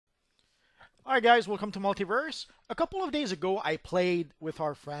Alright guys, welcome to Multiverse. A couple of days ago I played with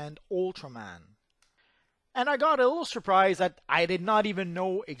our friend Ultraman. And I got a little surprise that I did not even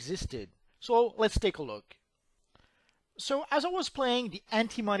know existed. So let's take a look. So as I was playing the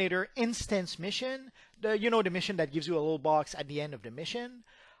Anti-Monitor Instance mission, the mission that gives you a little box at the end of the mission,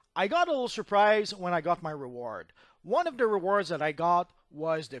 I got a little surprise when I got my reward. One of the rewards that I got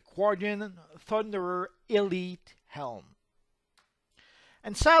was the Qwardian Thunderer Elite Helm.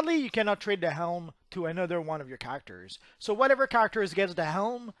 And sadly, you cannot trade the helm to another one of your characters. So whatever characters gets the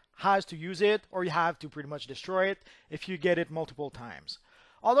helm has to use it, or you have to pretty much destroy it if you get it multiple times.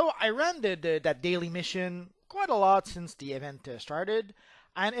 Although I ran that daily mission quite a lot since the event started,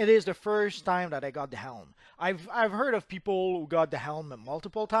 and it is the first time that I got the helm. I've heard of people who got the helm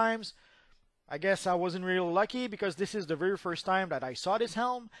multiple times. I guess I wasn't really lucky because this is the very first time that I saw this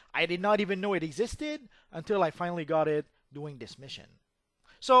helm. I did not even know it existed until I finally got it doing this mission.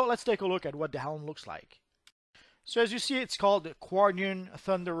 So let's take a look at what the helm looks like. So as you see, it's called the Qwardian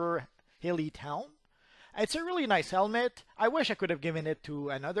Thunderer Elite Helm. It's a really nice helmet. I wish I could have given it to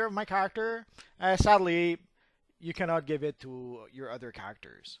another of my character. Sadly, you cannot give it to your other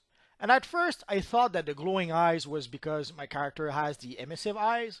characters. And at first, I thought that the glowing eyes was because my character has the emissive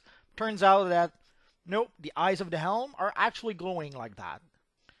eyes. Turns out that, nope, the eyes of the helm are actually glowing like that.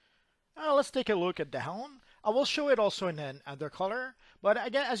 Now let's take a look at the helm. I will show it also in another color, but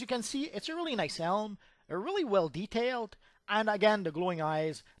again, as you can see, it's a really nice helm, really well detailed, and again, the glowing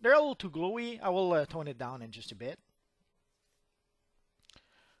eyes, they're a little too glowy. I will tone it down in just a bit.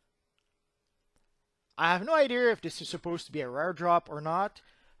 I have no idea if this is supposed to be a rare drop or not.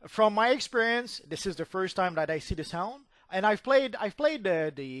 From my experience, this is the first time that I see this helm, and I've played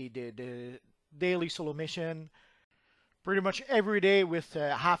the daily solo mission pretty much every day with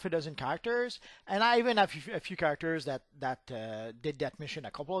half a dozen characters, and I even have a few characters that did that mission a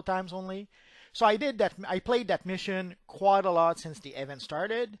couple of times only. So I played that mission quite a lot since the event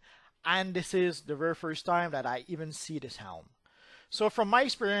started, and this is the very first time that I even see this helm. So from my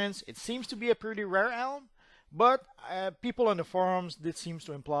experience, it seems to be a pretty rare helm, but people on the forums did seems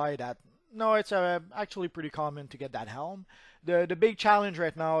to imply that no, it's actually pretty common to get that helm. The big challenge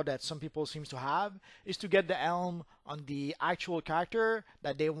right now that some people seems to have is to get the helm on the actual character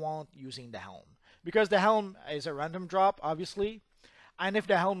that they want using the helm. Because the helm is a random drop, obviously. And if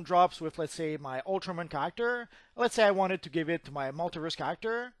the helm drops with, let's say, my Ultraman character, let's say I wanted to give it to my Multiverse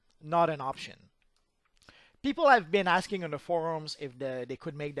character, not an option. People have been asking on the forums if they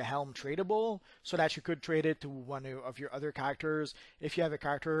could make the helm tradable so that you could trade it to one of your other characters if you have a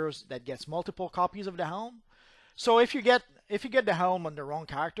character that gets multiple copies of the helm. So if you get the helm on the wrong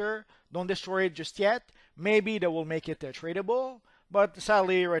character, don't destroy it just yet. Maybe they will make it tradable, but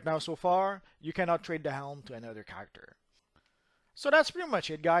sadly right now so far, you cannot trade the helm to another character. So that's pretty much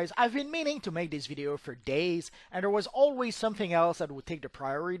it, guys. I've been meaning to make this video for days, and there was always something else that would take the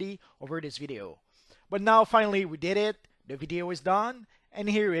priority over this video. But now finally we did it, the video is done, and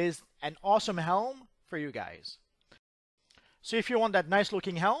here is an awesome helm for you guys. So if you want that nice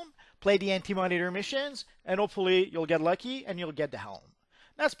looking helm, play the Anti-Monitor missions, and hopefully you'll get lucky and you'll get the helm.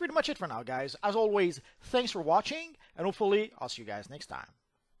 That's pretty much it for now, guys. As always, thanks for watching, and hopefully I'll see you guys next time.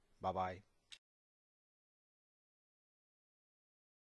 Bye bye.